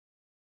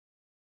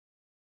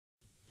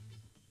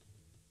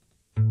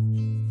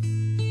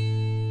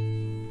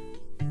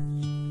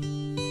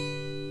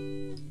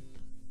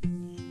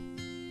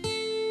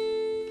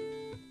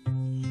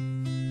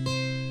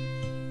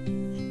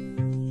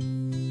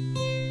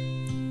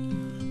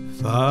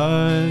If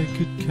I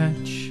could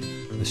catch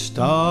a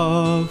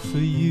star for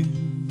you,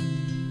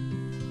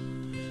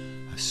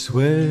 I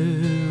swear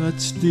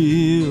I'd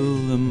steal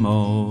them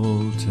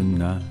all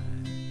tonight,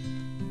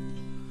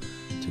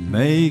 to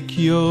make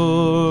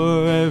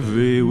your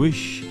every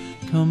wish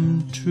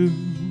come true,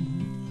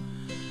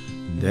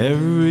 and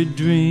every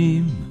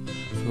dream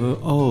for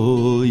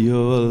all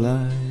your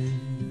life.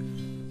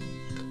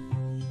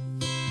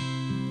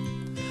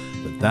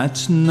 But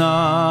that's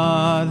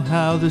not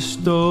how the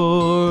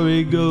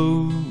story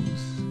goes.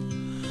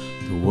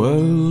 The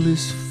world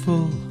is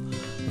full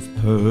of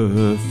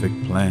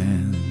perfect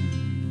plans.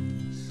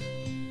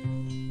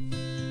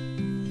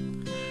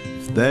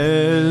 If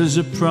there's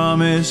a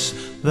promise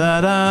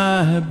that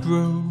I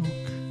broke,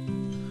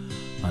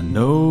 I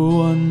know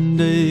one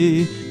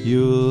day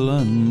you'll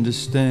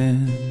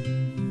understand.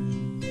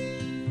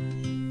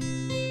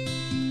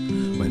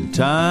 When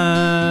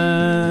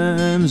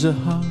times are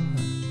hard,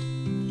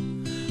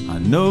 I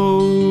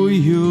know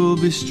you'll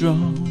be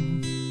strong.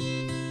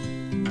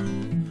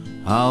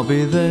 I'll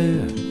be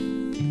there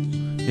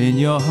in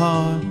your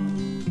heart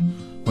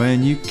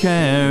when you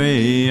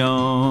carry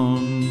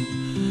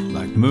on,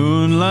 like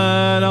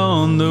moonlight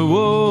on the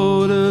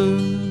water,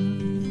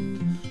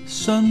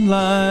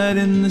 sunlight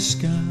in the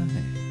sky.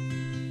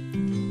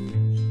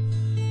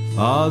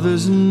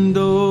 Fathers and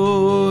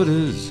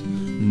daughters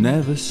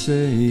never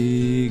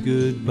say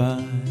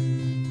goodbye.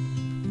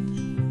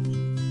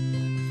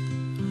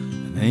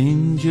 An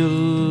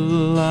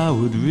angel I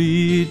would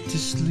read to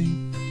sleep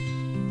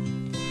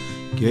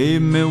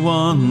gave me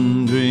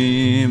one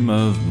dream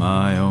of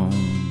my own.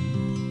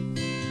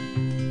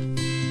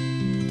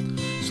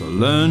 So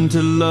learn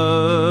to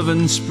love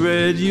and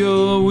spread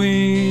your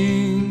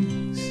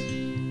wings,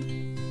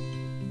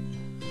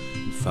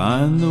 and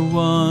find the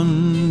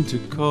one to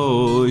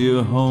call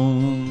you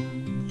home.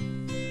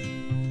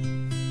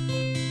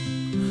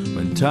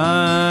 When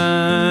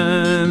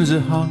times are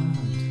hard,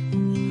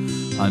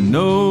 I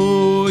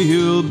know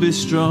you'll be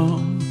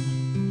strong.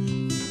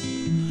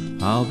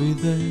 I'll be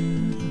there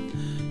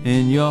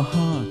in your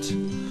heart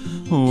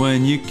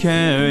when you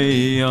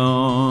carry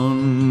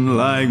on,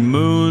 like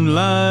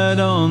moonlight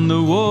on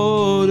the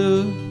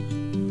water,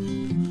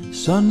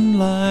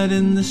 sunlight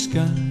in the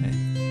sky.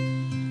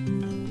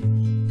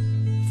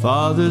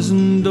 Fathers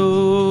and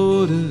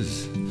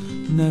daughters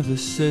never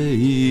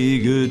say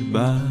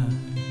goodbye.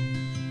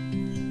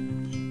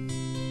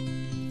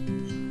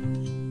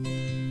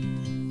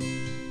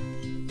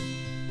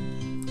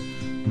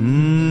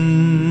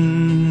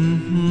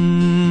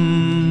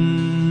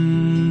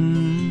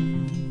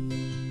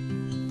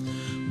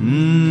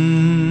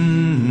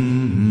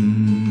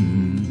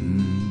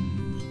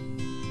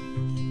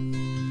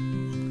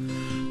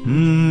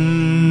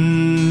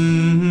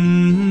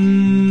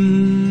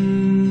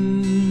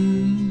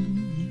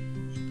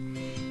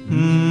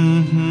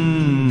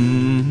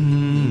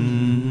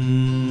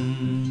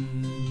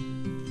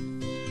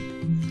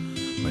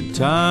 When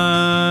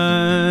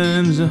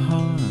times are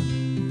hard,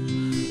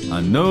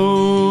 I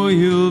know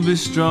you'll be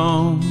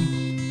strong.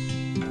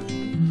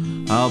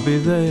 I'll be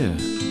there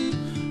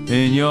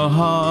in your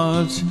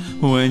heart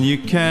when you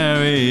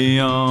carry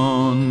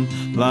on,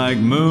 like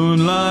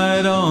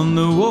moonlight on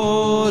the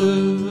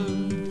water,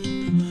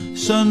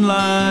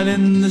 sunlight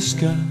in the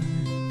sky.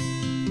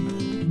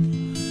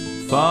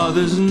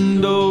 Fathers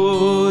and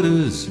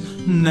daughters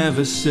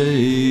never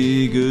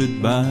say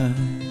goodbye.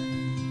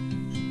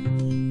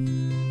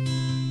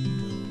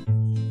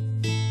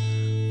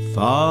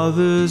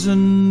 Fathers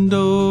and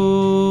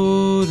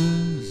daughters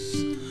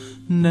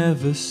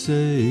never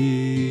say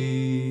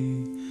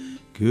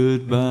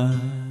goodbye.